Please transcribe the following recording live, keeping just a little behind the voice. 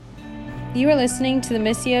You are listening to the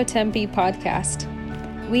Missio Tempe podcast.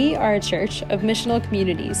 We are a church of missional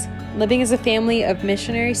communities, living as a family of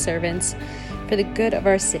missionary servants for the good of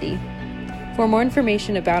our city. For more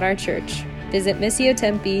information about our church, visit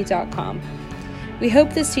missiotempe.com. We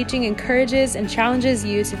hope this teaching encourages and challenges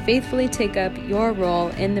you to faithfully take up your role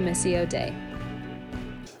in the Missio Day.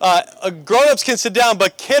 Grown-ups can sit down,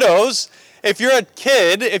 but kiddos, if you're a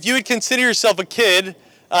kid, if you would consider yourself a kid,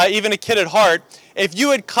 even a kid at heart, if you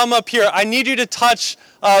would come up here, I need you to touch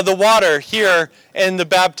the water here in the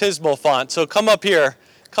baptismal font. So come up here.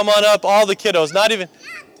 Come on up, all the kiddos. Not even,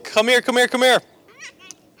 come here.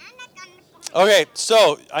 Okay,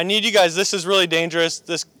 so I need you guys, this is really dangerous.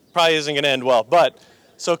 This probably isn't going to end well.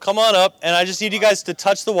 So come on up, and I just need you guys to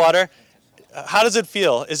touch the water. How does it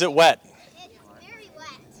feel? Is it wet? It's very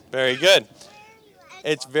wet. Very good.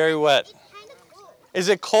 It's very wet. Is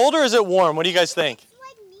it cold or is it warm? What do you guys think?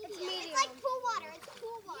 It's like pool water. It's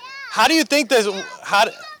pool water. Yeah. How do you think this? I'm not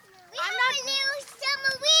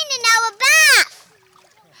submarine in our bath.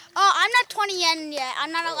 Oh, I'm not 20 yet.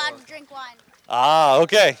 I'm not allowed to drink wine. Ah,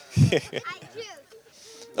 okay. I do.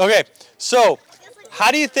 Okay, so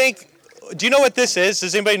how do you think? Do you know what this is?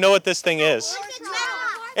 Does anybody know what this thing is?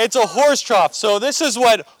 It's a horse trough. So this is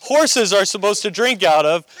what horses are supposed to drink out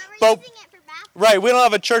of. But right, we don't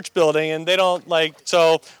have a church building, and they don't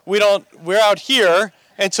so we're out here,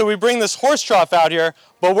 and so we bring this horse trough out here,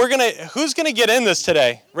 but who's gonna get in this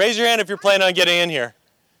today? Raise your hand if you're planning on getting in here.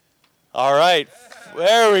 All right,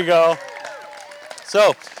 there we go.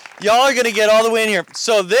 So y'all are gonna get all the way in here.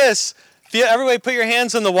 So everybody put your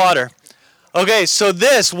hands in the water. Okay, so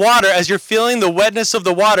this water, as you're feeling the wetness of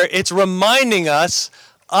the water, it's reminding us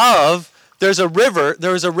of, there was a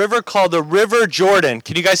river called the River Jordan.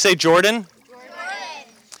 Can you guys say Jordan?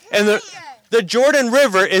 And the Jordan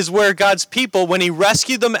River is where God's people, when he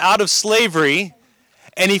rescued them out of slavery,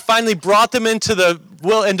 and he finally brought them into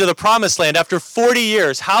the promised land after 40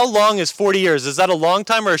 years. How long is 40 years? Is that a long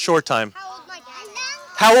time or a short time?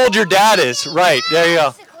 How old your dad is. Right, there you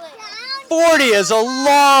go. 40 is a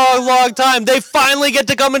long, long time. They finally get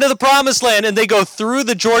to come into the promised land, and they go through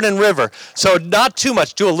the Jordan River. So not too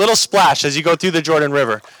much. Do a little splash as you go through the Jordan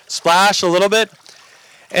River. Splash a little bit.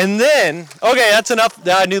 And then, okay, that's enough.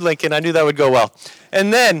 I knew Lincoln. I knew that would go well.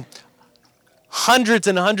 And then, hundreds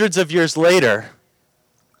and hundreds of years later,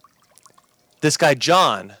 this guy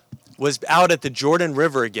John was out at the Jordan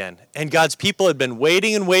River again. And God's people had been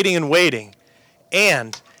waiting and waiting and waiting.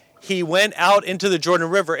 And he went out into the Jordan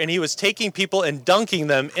River, and he was taking people and dunking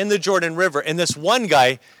them in the Jordan River. And this one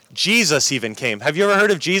guy, Jesus, even came. Have you ever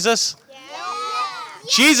heard of Jesus? Yeah.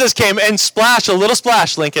 Jesus came and a little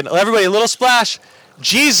splash, Lincoln. Everybody, a little splash.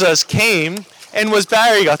 Jesus came and was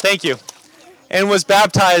baptized. There you go, thank you. And was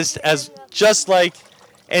baptized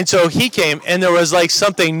and so he came, and there was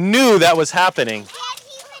something new that was happening.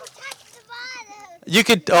 You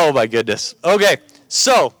could, oh my goodness. Okay,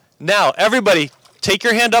 so now everybody, take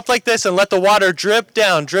your hand up like this and let the water drip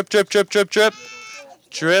down. Drip, drip, drip, drip, drip.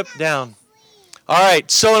 Drip down. All right,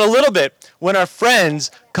 so in a little bit, when our friends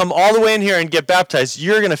come all the way in here and get baptized,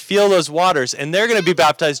 you're going to feel those waters, and they're going to be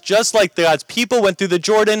baptized just like God's people went through the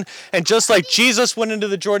Jordan, and just like Jesus went into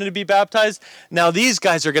the Jordan to be baptized. Now these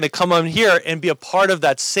guys are going to come on here and be a part of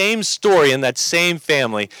that same story and that same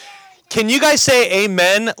family. Can you guys say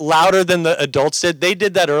amen louder than the adults did? They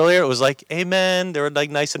did that earlier. It was like, amen. They were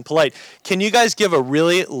nice and polite. Can you guys give a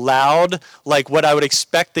really loud, what I would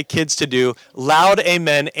expect the kids to do, loud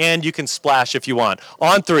amen, and you can splash if you want.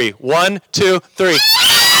 On 3. 1, 2, 3.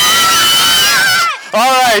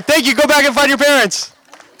 All right. Thank you. Go back and find your parents.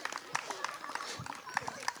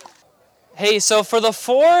 Hey, so for the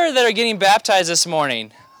 4 that are getting baptized this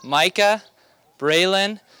morning, Micah,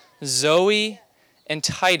 Braylon, Zoe, and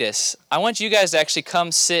Titus, I want you guys to actually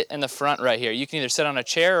come sit in the front right here. You can either sit on a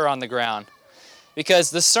chair or on the ground,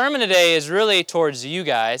 because the sermon today is really towards you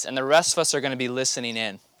guys, and the rest of us are going to be listening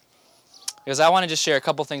in. Because I want to just share a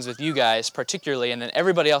couple things with you guys particularly, and then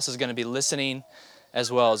everybody else is going to be listening as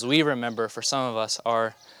well, as we remember, for some of us,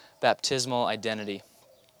 our baptismal identity.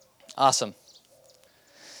 Awesome.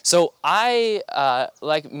 So I,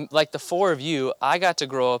 like the 4 of you, I got to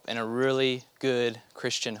grow up in a really good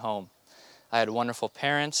Christian home. I had wonderful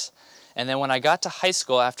parents. And then when I got to high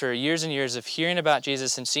school, after years and years of hearing about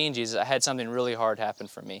Jesus and seeing Jesus, I had something really hard happen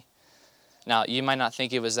for me. Now, you might not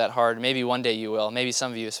think it was that hard. Maybe one day you will. Maybe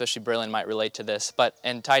some of you, especially Braylon, might relate to this,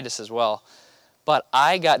 and Titus as well. But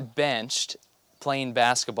I got benched playing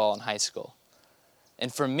basketball in high school.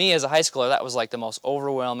 And for me as a high schooler, that was like the most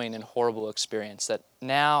overwhelming and horrible experience, that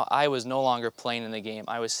now I was no longer playing in the game.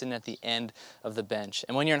 I was sitting at the end of the bench.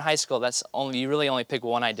 And when you're in high school, you really only pick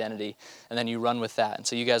one identity, and then you run with that. And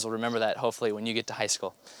so you guys will remember that hopefully when you get to high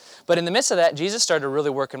school. But in the midst of that, Jesus started to really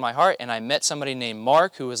work in my heart, and I met somebody named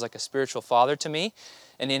Mark who was like a spiritual father to me.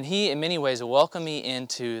 And then he, in many ways, welcomed me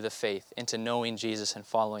into the faith, into knowing Jesus and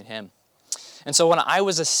following him. And so when I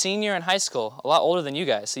was a senior in high school, a lot older than you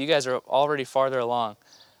guys, so you guys are already farther along,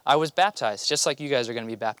 I was baptized, just like you guys are going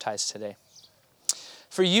to be baptized today.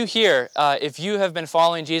 For you here, if you have been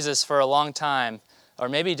following Jesus for a long time, or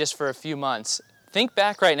maybe just for a few months, think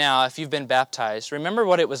back right now if you've been baptized. Remember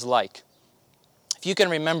what it was like. If you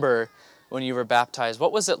can remember when you were baptized,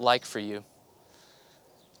 what was it like for you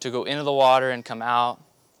to go into the water and come out?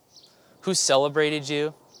 Who celebrated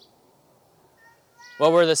you?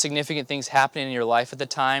 What were the significant things happening in your life at the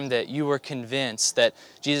time that you were convinced that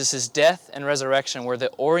Jesus' death and resurrection were the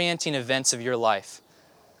orienting events of your life?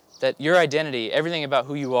 That your identity, everything about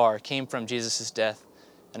who you are, came from Jesus' death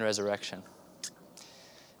and resurrection.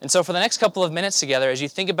 And so for the next couple of minutes together, as you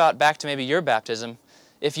think about back to maybe your baptism,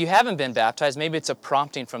 if you haven't been baptized, maybe it's a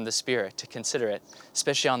prompting from the Spirit to consider it,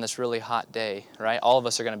 especially on this really hot day, right? All of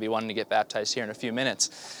us are going to be wanting to get baptized here in a few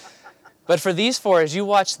minutes. But for these four, as you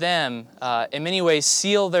watch them, in many ways,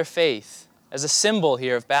 seal their faith as a symbol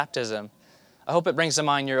here of baptism, I hope it brings to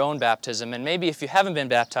mind your own baptism. And maybe if you haven't been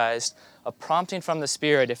baptized, a prompting from the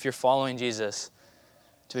Spirit, if you're following Jesus,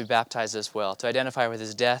 to be baptized as well, to identify with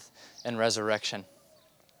his death and resurrection.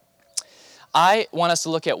 I want us to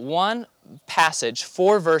look at one passage,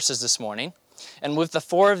 4 verses this morning. And with the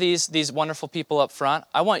 4 of these wonderful people up front,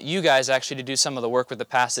 I want you guys actually to do some of the work with the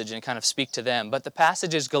passage and kind of speak to them. But the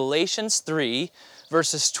passage is Galatians 3,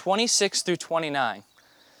 verses 26 through 29.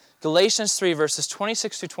 Galatians 3, verses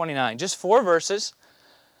 26 through 29. Just 4 verses.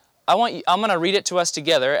 I'm going to read it to us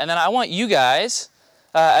together, and then I want you guys,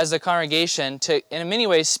 as a congregation, to, in many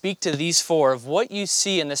ways, speak to these 4 of what you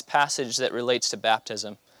see in this passage that relates to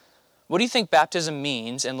baptism. What do you think baptism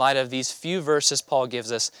means in light of these few verses Paul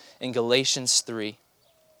gives us in Galatians 3?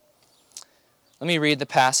 Let me read the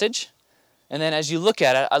passage, and then as you look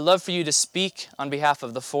at it, I'd love for you to speak on behalf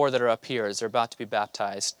of the 4 that are up here as they're about to be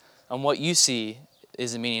baptized on what you see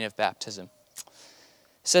is the meaning of baptism.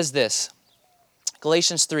 It says this,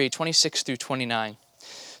 Galatians 3, 26 through 29.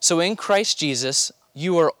 So in Christ Jesus,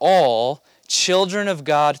 you are all children of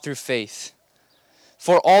God through faith.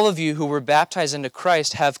 For all of you who were baptized into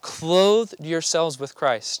Christ have clothed yourselves with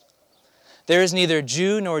Christ. There is neither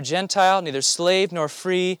Jew nor Gentile, neither slave nor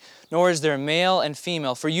free, nor is there male and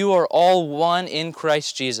female, for you are all one in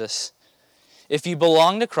Christ Jesus. If you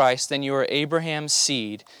belong to Christ, then you are Abraham's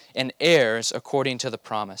seed and heirs according to the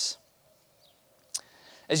promise.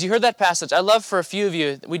 As you heard that passage, I'd love for a few of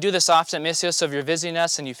you, we do this often at Missio, so if you're visiting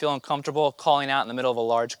us and you feel uncomfortable calling out in the middle of a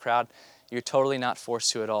large crowd, you're totally not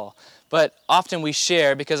forced to at all. But often we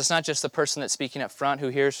share, because it's not just the person that's speaking up front who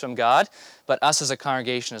hears from God, but us as a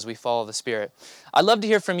congregation as we follow the Spirit. I'd love to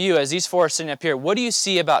hear from you as these 4 are sitting up here. What do you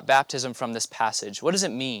see about baptism from this passage? What does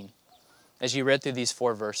it mean as you read through these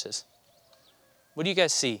 4 verses? What do you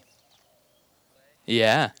guys see?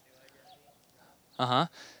 Yeah.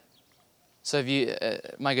 So have you,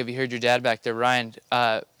 Mike, have you heard your dad back there, Ryan?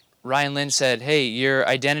 Ryan Lynn said, hey, your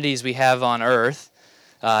identities we have on earth,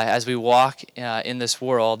 as we walk in this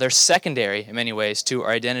world, they're secondary in many ways to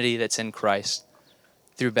our identity that's in Christ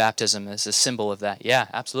through baptism as a symbol of that. Yeah,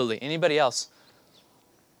 absolutely. Anybody else?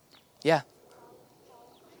 Yeah.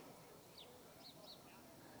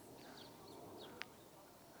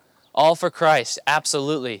 All for Christ,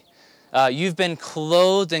 absolutely. You've been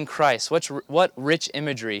clothed in Christ. What rich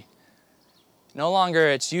imagery. No longer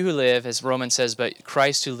it's you who live, as Romans says, but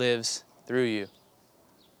Christ who lives through you.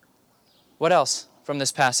 What else from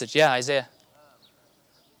this passage? Yeah, Isaiah.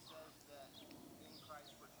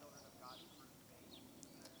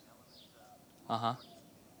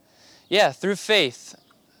 Yeah, through faith.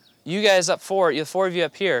 You guys up 4, the 4 of you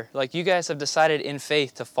up here, like you guys have decided in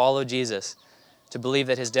faith to follow Jesus, to believe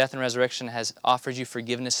that his death and resurrection has offered you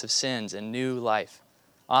forgiveness of sins and new life.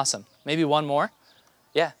 Awesome. Maybe one more?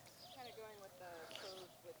 Yeah. Kind of going with the clothed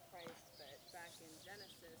with Christ, but back in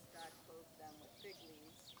Genesis, God clothed them with fig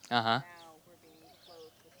leaves. Now we're being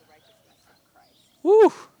clothed with the righteousness of Christ.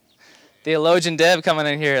 Woo! Theologian Deb coming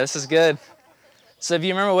in here. This is good. So if you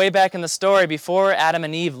remember way back in the story, before Adam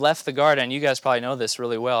and Eve left the garden, you guys probably know this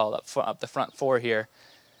really well, up the front 4 here.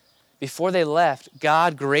 Before they left,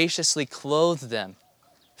 God graciously clothed them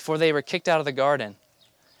before they were kicked out of the garden.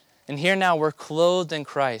 And here now we're clothed in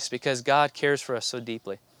Christ because God cares for us so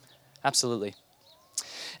deeply. Absolutely.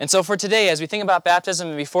 And so for today, as we think about baptism,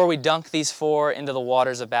 and before we dunk these 4 into the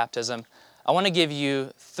waters of baptism, I want to give you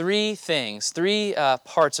 3 things, 3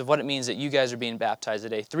 parts of what it means that you guys are being baptized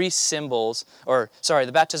today. 3 symbols, the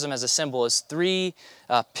baptism as a symbol is 3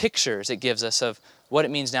 pictures it gives us of what it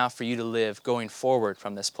means now for you to live going forward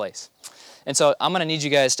from this place. And so I'm going to need you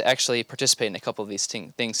guys to actually participate in a couple of these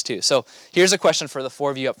things too. So here's a question for the 4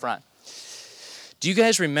 of you up front. Do you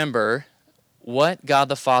guys remember what God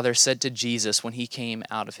the Father said to Jesus when he came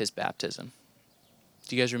out of his baptism?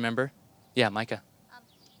 Do you guys remember? Yeah, Micah.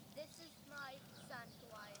 This is my son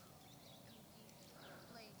who I am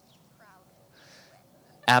deeply proud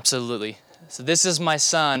with. Absolutely. So this is my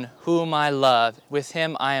son whom I love. With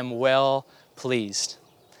him I am well pleased.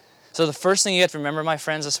 So the first thing you have to remember, my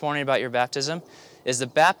friends, this morning about your baptism is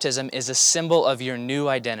that baptism is a symbol of your new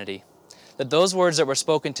identity. That those words that were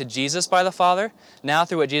spoken to Jesus by the Father, now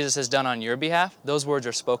through what Jesus has done on your behalf, those words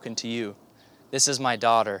are spoken to you. This is my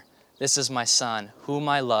daughter. This is my son, whom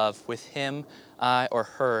I love. With him, I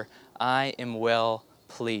am well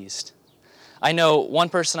pleased. I know one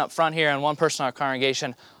person up front here and one person in our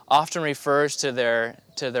congregation often refers to their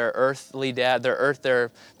earthly dad,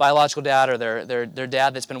 their biological dad, or their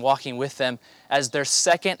dad that's been walking with them as their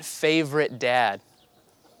second favorite dad,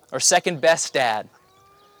 or second best dad.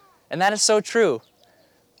 And that is so true.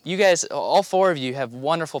 You guys, all 4 of you, have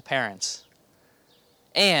wonderful parents.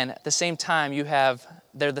 And at the same time,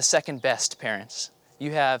 they're the second best parents.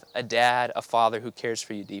 You have a dad, a father who cares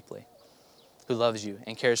for you deeply, who loves you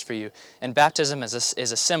and cares for you. And baptism is a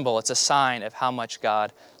symbol, it's a sign of how much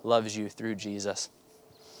God loves you through Jesus.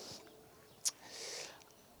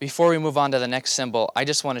 Before we move on to the next symbol, I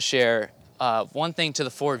just want to share one thing to the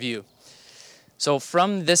 4 of you. So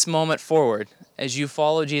from this moment forward, as you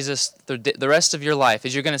follow Jesus the rest of your life,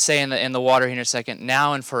 as you're going to say in the water here in a second,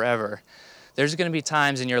 now and forever, there's going to be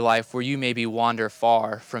times in your life where you maybe wander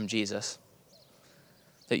far from Jesus.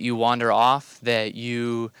 That you wander off, that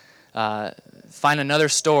you find another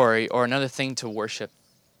story or another thing to worship.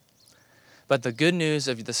 But the good news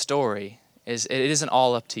of the story is it isn't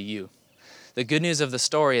all up to you. The good news of the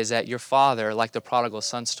story is that your Father, like the prodigal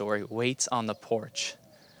son story, waits on the porch,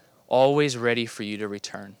 always ready for you to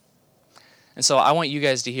return. And so I want you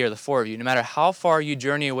guys to hear, the 4 of you, no matter how far you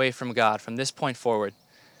journey away from God from this point forward,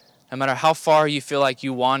 no matter how far you feel like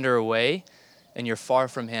you wander away and you're far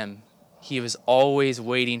from him, he was always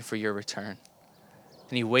waiting for your return.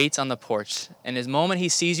 And he waits on the porch. And the moment he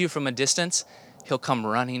sees you from a distance, he'll come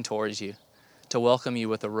running towards you to welcome you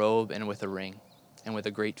with a robe and with a ring and with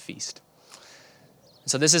a great feast.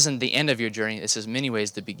 So this isn't the end of your journey. This is in many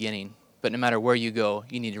ways the beginning. But no matter where you go,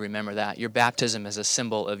 you need to remember that. Your baptism is a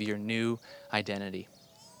symbol of your new identity.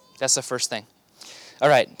 That's the first thing. All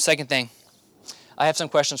right, second thing. I have some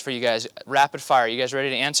questions for you guys. Rapid fire. You guys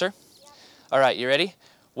ready to answer? Yeah. All right, you ready?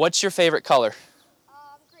 What's your favorite color?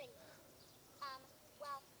 Green. Well,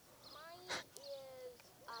 mine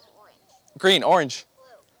is orange. Green, orange,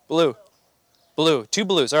 blue. Blue. 2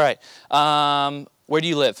 blues. All right. Where do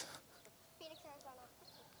you live? Phoenix, Arizona.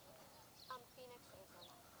 Phoenix,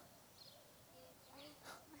 Arizona.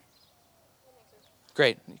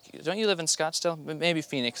 Great. Don't you live in Scottsdale? Maybe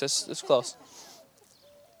Phoenix. That's close.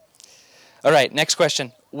 All right, next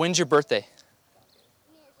question. When's your birthday?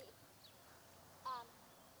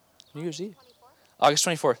 New Year's Eve. August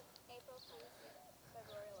 24th. April 26th.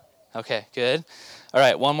 February 11th. Okay, good. All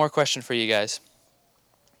right, one more question for you guys.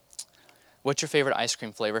 What's your favorite ice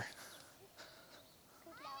cream flavor?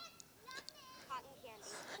 Cotton candy.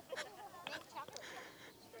 Mint chocolate.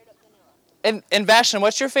 Straight up vanilla. And Bastion,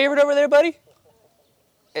 what's your favorite over there, buddy?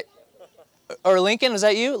 Or Lincoln, is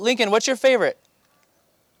that you? Lincoln, what's your favorite?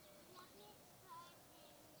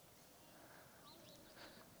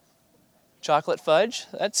 Chocolate fudge?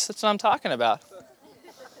 That's what I'm talking about.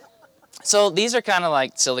 So these are kind of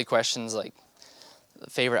like silly questions, like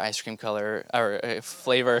favorite ice cream color or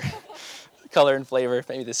flavor, color and flavor,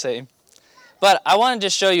 maybe the same. But I wanted to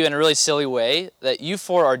show you in a really silly way that you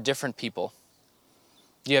 4 are different people.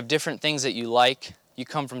 You have different things that you like. You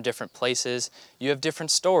come from different places. You have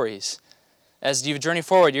different stories. As you journey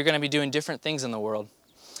forward, you're going to be doing different things in the world.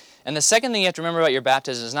 And the second thing you have to remember about your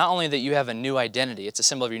baptism is not only that you have a new identity, it's a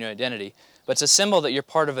symbol of your new identity, but it's a symbol that you're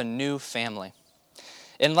part of a new family.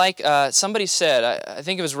 And like somebody said, I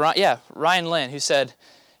think it was Ryan Lynn, who said,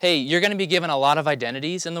 hey, you're going to be given a lot of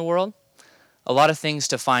identities in the world, a lot of things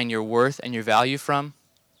to find your worth and your value from.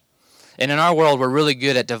 And in our world, we're really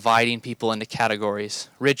good at dividing people into categories,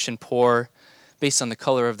 rich and poor, based on the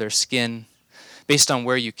color of their skin, based on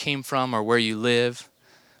where you came from or where you live,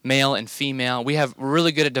 male and female. We're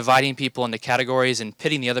really good at dividing people into categories and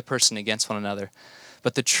pitting the other person against one another.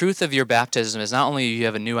 But the truth of your baptism is not only you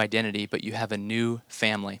have a new identity, but you have a new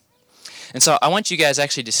family. And so I want you guys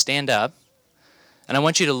actually to stand up, and I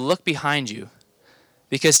want you to look behind you,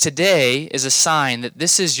 because today is a sign that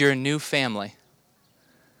this is your new family.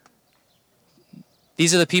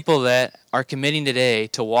 These are the people that are committing today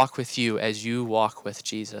to walk with you as you walk with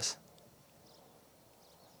Jesus.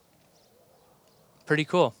 Pretty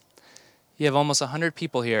cool. You have almost 100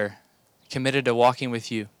 people here committed to walking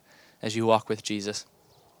with you as you walk with Jesus.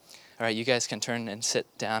 All right, you guys can turn and sit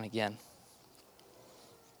down again.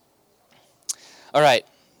 All right,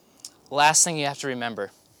 last thing you have to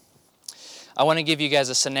remember. I want to give you guys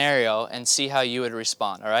a scenario and see how you would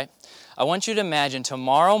respond, all right? I want you to imagine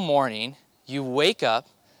tomorrow morning you wake up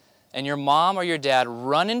and your mom or your dad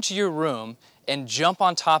run into your room and jump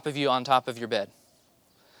on top of you on top of your bed.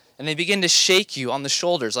 And they begin to shake you on the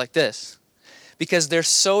shoulders like this because they're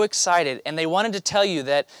so excited, and they wanted to tell you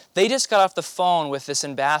that they just got off the phone with this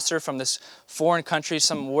ambassador from this foreign country,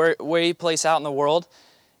 some way place out in the world,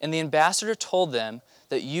 and the ambassador told them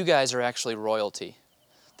that you guys are actually royalty,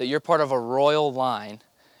 that you're part of a royal line,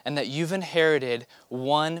 and that you've inherited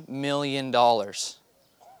 $1 million.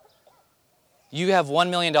 You have $1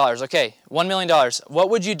 million. Okay, $1 million. What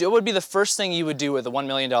would you do? What would be the first thing you would do with the $1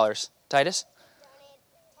 million? Titus?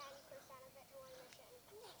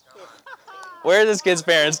 Where are this kid's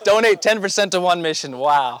parents? Donate 10% to one mission.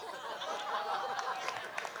 Wow.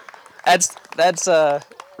 That's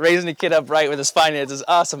raising a kid up right with his finances.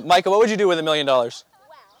 Awesome. Micah, what would you do with $1 million? Well, I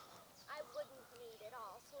wouldn't need it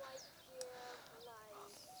all, so I'd give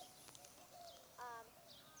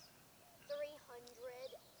 $300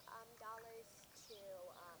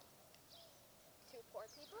 to poor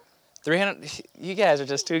people. 300. You guys are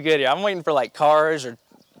just too good here. I'm waiting for like cars or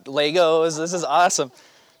Legos. This is awesome.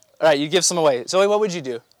 All right, you give some away. Zoe, what would you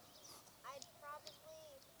do? I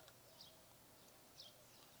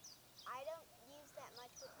don't use that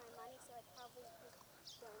much with my money, so I'd probably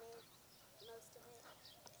just donate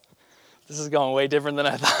most of it. This is going way different than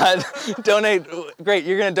I thought. Donate. Great,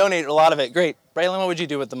 you're going to donate a lot of it. Great. Braylon, what would you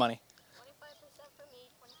do with the money? 25% for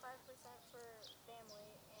me, 25% for family,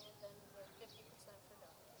 and then the 50% for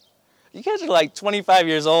donors. You guys are like 25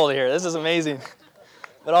 years old here. This is amazing.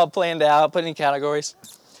 But all planned out, put in categories.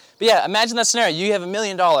 But yeah, imagine that scenario. You have $1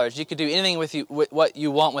 million. You could do anything with what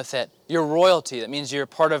you want with it. You're royalty. That means you're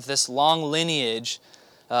part of this long lineage,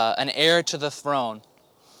 an heir to the throne.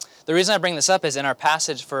 The reason I bring this up is in our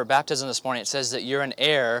passage for baptism this morning, it says that you're an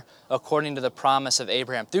heir according to the promise of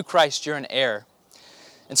Abraham. Through Christ, you're an heir.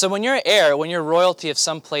 And so when you're an heir, when you're royalty of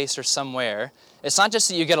some place or somewhere, it's not just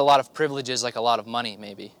that you get a lot of privileges like a lot of money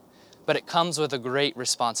maybe, but it comes with a great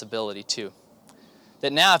responsibility too.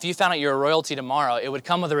 That now if you found out you're a royalty tomorrow, it would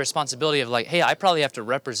come with a responsibility of like, hey, I probably have to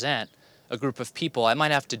represent a group of people. I might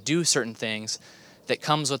have to do certain things that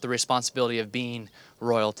comes with the responsibility of being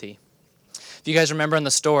royalty. If you guys remember in the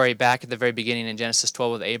story back at the very beginning in Genesis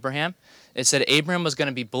 12 with Abraham, it said Abraham was going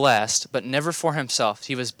to be blessed, but never for himself.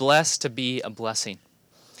 He was blessed to be a blessing.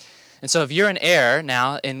 And so if you're an heir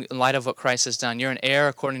now, in light of what Christ has done, you're an heir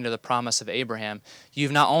according to the promise of Abraham.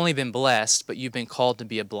 You've not only been blessed, but you've been called to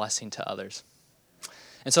be a blessing to others.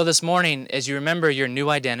 And so this morning, as you remember your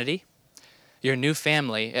new identity, your new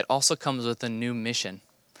family, it also comes with a new mission.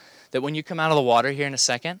 That when you come out of the water here in a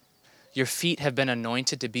second, your feet have been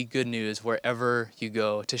anointed to be good news wherever you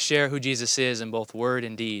go, to share who Jesus is in both word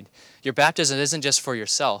and deed. Your baptism isn't just for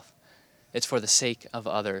yourself. It's for the sake of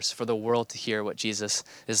others, for the world to hear what Jesus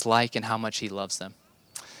is like and how much he loves them.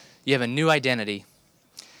 You have a new identity.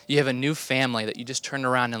 You have a new family that you just turned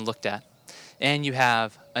around and looked at. And you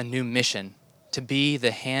have a new mission to be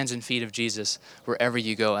the hands and feet of Jesus wherever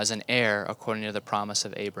you go as an heir according to the promise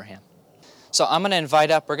of Abraham. So I'm going to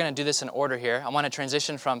invite up, we're going to do this in order here. I want to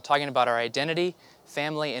transition from talking about our identity,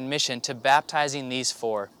 family, and mission to baptizing these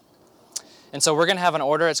four. And so we're going to have an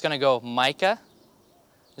order. It's going to go Micah,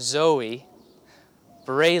 Zoe,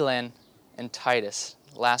 Braylon, and Titus,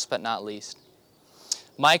 last but not least.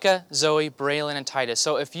 Micah, Zoe, Braylon, and Titus.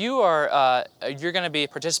 So if you are, you're going to be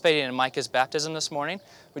participating in Micah's baptism this morning,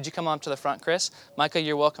 would you come up to the front, Chris? Micah,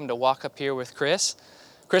 you're welcome to walk up here with Chris.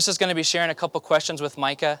 Chris is going to be sharing a couple questions with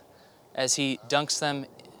Micah as he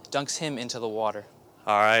dunks him into the water.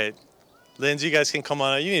 All right. Lindsay, you guys can come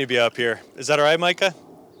on. You need to be up here. Is that all right, Micah? Yeah.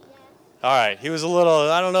 All right. He was a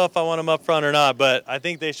little, I don't know if I want him up front or not, but I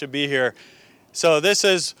think they should be here. So this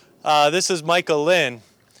is Micah Lynn.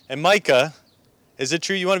 And Micah, is it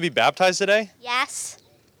true you want to be baptized today? Yes.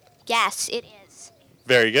 Yes, it is.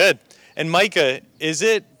 Very good. And Micah, is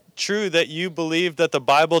it true that you believe that the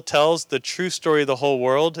Bible tells the true story of the whole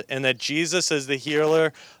world and that Jesus is the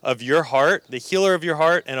healer of your heart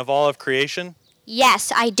and of all of creation?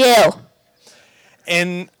 Yes, I do.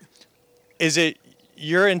 And is it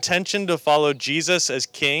your intention to follow Jesus as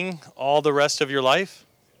king all the rest of your life?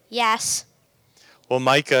 Yes. Well,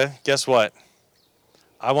 Micah, guess what?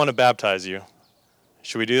 I want to baptize you.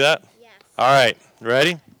 Should we do that? Yes. All right.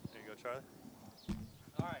 Ready? There you go, Charlie.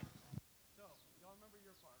 All right. So, y'all remember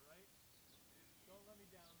your part, right? Don't let me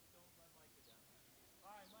down. Don't let Micah down.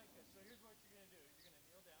 All right, Micah. So here's what you're going to do. You're going to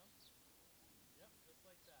kneel down. Yep, just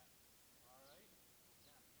like that. All right.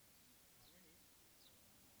 Now, on your knees.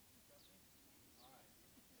 You trust me? All right.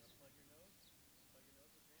 Now plug your nose. Plug your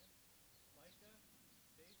nose with your hand. Micah,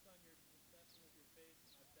 based on your confession of your faith,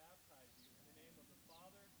 I baptize you in the name of the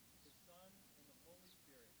Father, the Son, and the Holy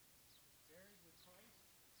Spirit, buried with Christ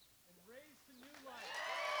and raised to new life.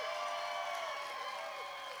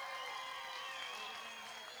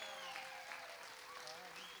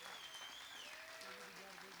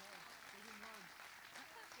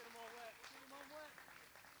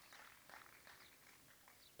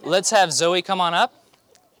 Let's have Zoe come on up.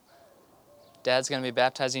 Dad's going to be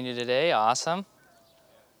baptizing you today. Awesome.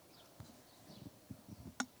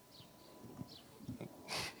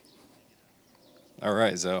 All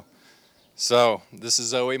right, Zoe. So this is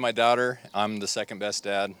Zoe, my daughter. I'm the second best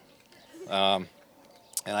dad. And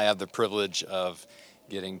I have the privilege of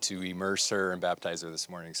getting to immerse her and baptize her this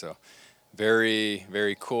morning. So very,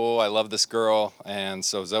 very cool. I love this girl. And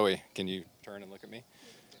so Zoe, can you turn and look at me?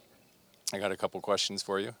 I got a couple questions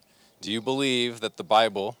for you. Do you believe that the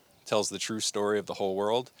Bible tells the true story of the whole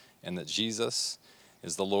world and that Jesus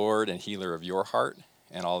is the Lord and healer of your heart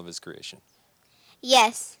and all of his creation?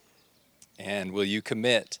 Yes. And will you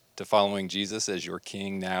commit to following Jesus as your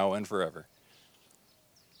king now and forever?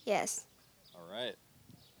 Yes. All right.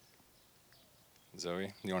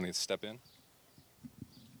 Zoe, you want to step in?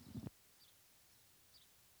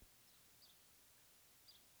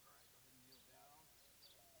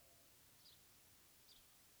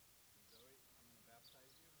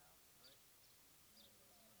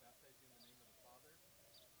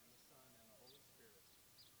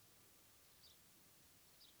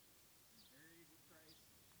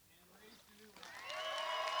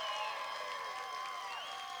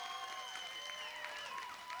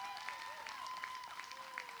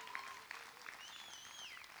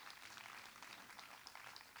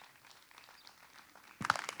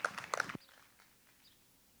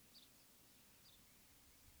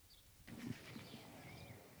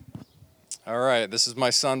 All right, this is my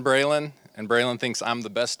son Braylon, and Braylon thinks I'm the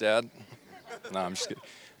best dad. No, I'm just kidding.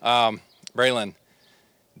 Braylon,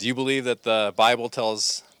 do you believe that the Bible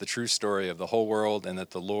tells the true story of the whole world and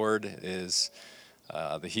that the Lord is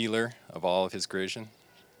the healer of all of his creation?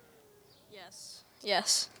 Yes.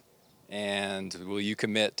 Yes. And will you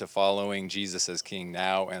commit to following Jesus as king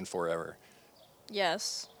now and forever?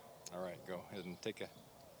 Yes. All right, go ahead and take a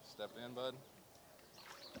step in, bud.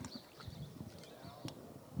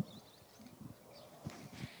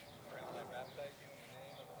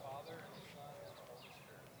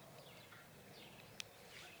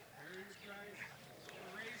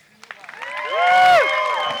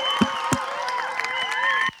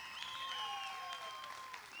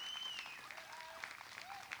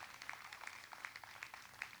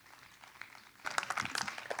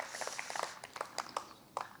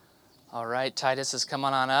 All right, Titus is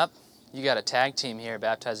coming on up. You got a tag team here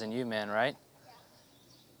baptizing you, man, right?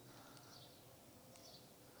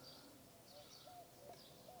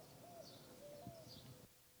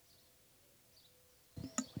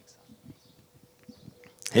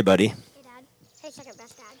 Hey, buddy. Hey, Dad. Hey, second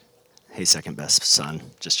best dad. Hey, second best son.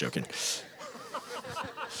 Just joking.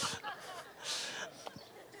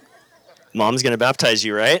 Mom's going to baptize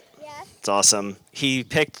you, right? Yes. It's awesome. He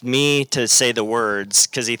picked me to say the words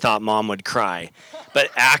because he thought Mom would cry.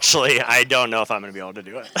 But actually, I don't know if I'm going to be able to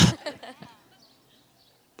do it.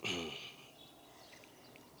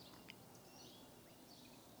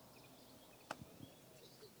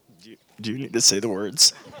 Do you need to say the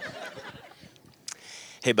words?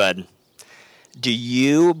 Hey, bud. Do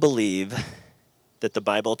you believe that the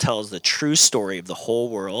Bible tells the true story of the whole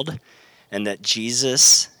world and that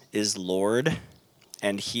Jesus is Lord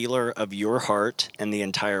and healer of your heart and the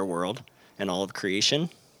entire world and all of creation?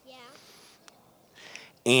 Yeah.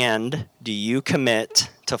 And do you commit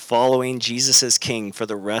to following Jesus as King for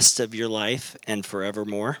the rest of your life and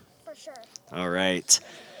forevermore? For sure. All right.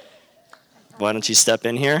 Why don't you step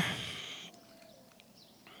in here?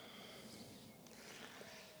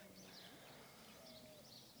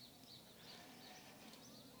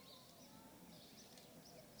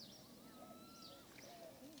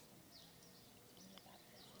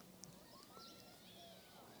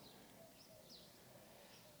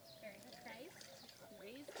 Buried with Christ.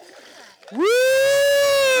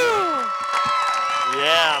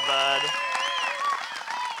 Yeah, bud.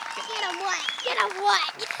 Get 'em wet. Get 'em wet.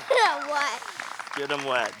 Get 'em wet. Get them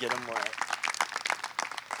wet. Get them wet.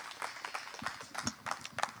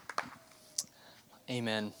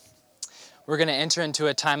 Amen. We're going to enter into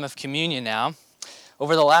a time of communion now.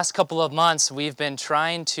 Over the last couple of months, we've been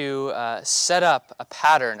trying to set up a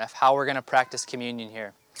pattern of how we're going to practice communion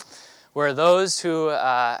here, where those who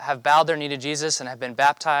have bowed their knee to Jesus and have been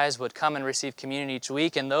baptized would come and receive communion each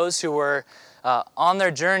week, and those who were on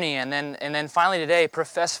their journey and then finally today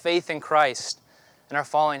profess faith in Christ and are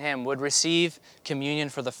following Him would receive communion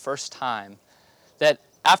for the first time. That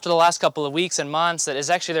after the last couple of weeks and months, that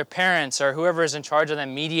is actually their parents or whoever is in charge of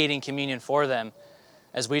them mediating communion for them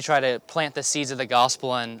as we try to plant the seeds of the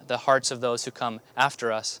gospel in the hearts of those who come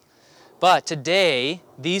after us. But today,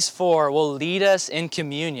 these four will lead us in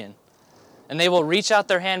communion. And they will reach out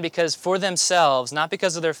their hand because for themselves, not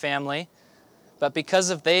because of their family, but because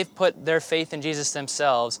if they've put their faith in Jesus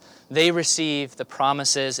themselves, they receive the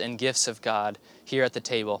promises and gifts of God here at the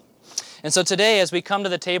table. And so today, as we come to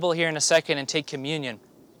the table here in a second and take communion,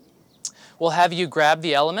 we'll have you grab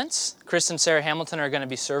the elements. Chris and Sarah Hamilton are going to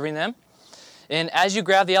be serving them. And as you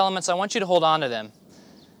grab the elements, I want you to hold on to them.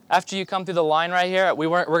 After you come through the line right here,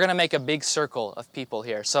 we're going to make a big circle of people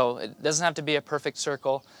here. So it doesn't have to be a perfect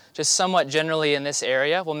circle. Just somewhat generally in this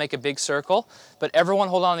area, we'll make a big circle. But everyone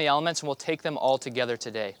hold on to the elements and we'll take them all together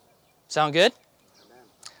today. Sound good? Amen.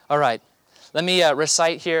 All right. Let me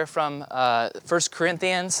recite here from 1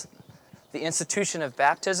 Corinthians, the institution of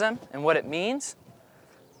baptism and what it means.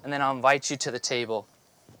 And then I'll invite you to the table.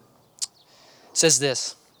 It says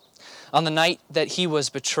this: on the night that He was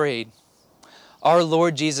betrayed, our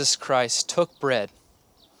Lord Jesus Christ took bread,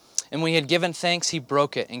 and when He had given thanks, He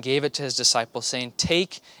broke it and gave it to His disciples, saying,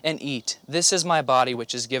 "Take and eat. This is my body,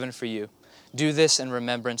 which is given for you. Do this in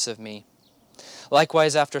remembrance of me."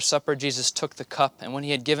 Likewise, after supper, Jesus took the cup, and when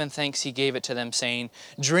He had given thanks, He gave it to them, saying,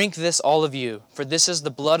 "Drink this, all of you, for this is the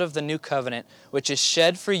blood of the new covenant, which is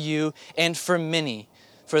shed for you and for many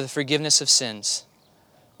for the forgiveness of sins.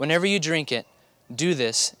 Whenever you drink it, do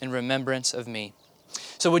this in remembrance of me."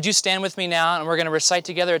 So would you stand with me now, and we're going to recite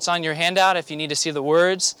together. It's on your handout if you need to see the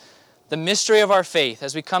words. The mystery of our faith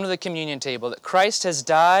as we come to the communion table, that Christ has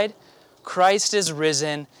died, Christ is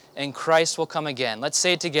risen, and Christ will come again. Let's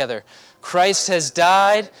say it together. Christ has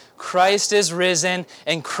died, Christ is risen,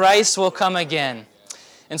 and Christ will come again.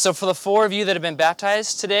 And so for the four of you that have been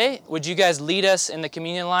baptized today, would you guys lead us in the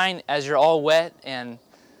communion line as you're all wet and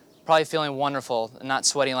probably feeling wonderful and not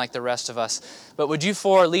sweating like the rest of us. But would you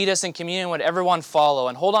four lead us in communion? Would everyone follow?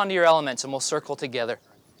 And hold on to your elements and we'll circle together.